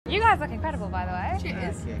guys look incredible, by the way.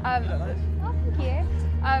 Cheers. Oh,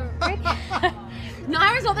 thank you.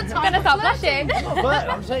 Naira's not the time. I'm gonna start blushing.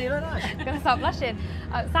 I'm saying you look nice. Gonna start blushing.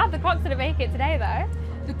 Sad the Crocs didn't make it today, though.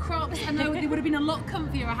 The Crocs, I know they would have been a lot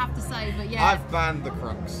comfier, I have to say, but yeah. I've banned the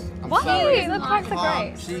Crocs. What? Sorry. The Crocs are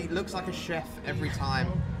great. She looks like a chef every time.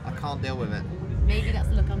 I can't deal with it. Maybe that's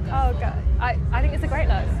the look I'm going Oh for. god, I think it's a great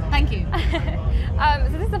look. Thank you.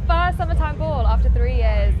 So this is the first summertime ball after 3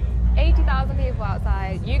 years. 80,000 people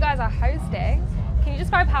outside. You guys are hosting. Can you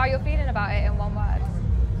describe how you're feeling about it in one word?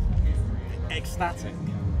 Ecstatic.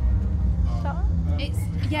 Shut up. It's,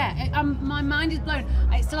 yeah, my mind is blown.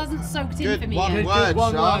 It still hasn't soaked in for me One yet. word,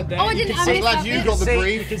 one Sean. word there. Oh, I didn't. I I'm missed glad that you bit. got the You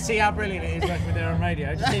brief. can see how brilliant it is working with there on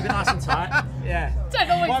radio. Just keep it nice and tight. Yeah. Don't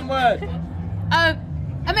always. One word.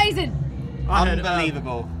 Amazing.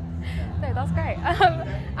 Unbelievable. No, that's great.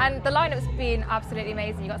 And the lineup's been absolutely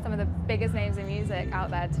amazing. You've got some of the biggest names in music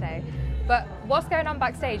out there today. But what's going on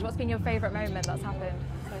backstage? What's been your favourite moment that's happened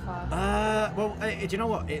so far? Well, do you know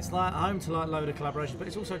what? It's like home to like a load of collaborations, but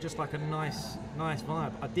it's also just like a nice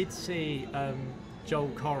vibe. I did see Joel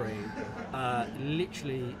Corey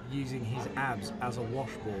literally using his abs as a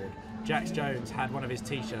washboard. Jax Jones had one of his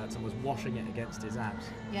t-shirts and was washing it against his abs.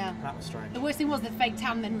 Yeah. That was strange. The worst thing was the fake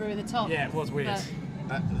tan then ruined the top. Yeah, it was weird.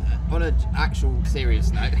 But On an actual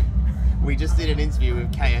serious note, we just did an interview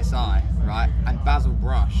with KSI, right? And Basil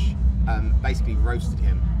Brush basically roasted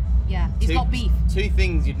him. yeah, he's got beef. Two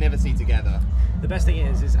things you'd never see together. The best thing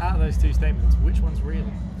is out of those two statements, which one's real?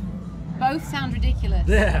 Both sound ridiculous.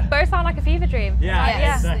 Yeah. Both sound like a fever dream. Yeah,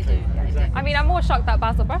 Yes, exactly. they do. Yeah, they do. I mean, I'm more shocked that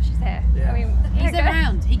Basil Brush is here. Yeah. I mean, He's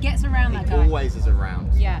around. He gets around, that He guy. always is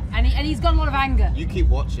around. Yeah, and he's got a lot of anger. You keep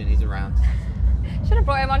watching, he's around. Should have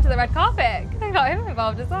brought him onto the red carpet. Could have got him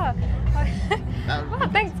involved as well. Well,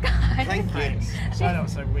 thanks, guys. Thank you. I know,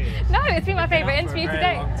 it's so weird. No, it's been my favourite Been out for a interview very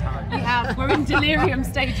today. long time. We have. We're in delirium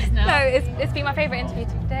stages now. No, it's been my favourite interview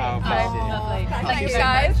today. Oh, so, bless you. Lovely. thank you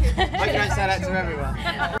guys. Hope you don't say that to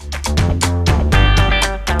everyone.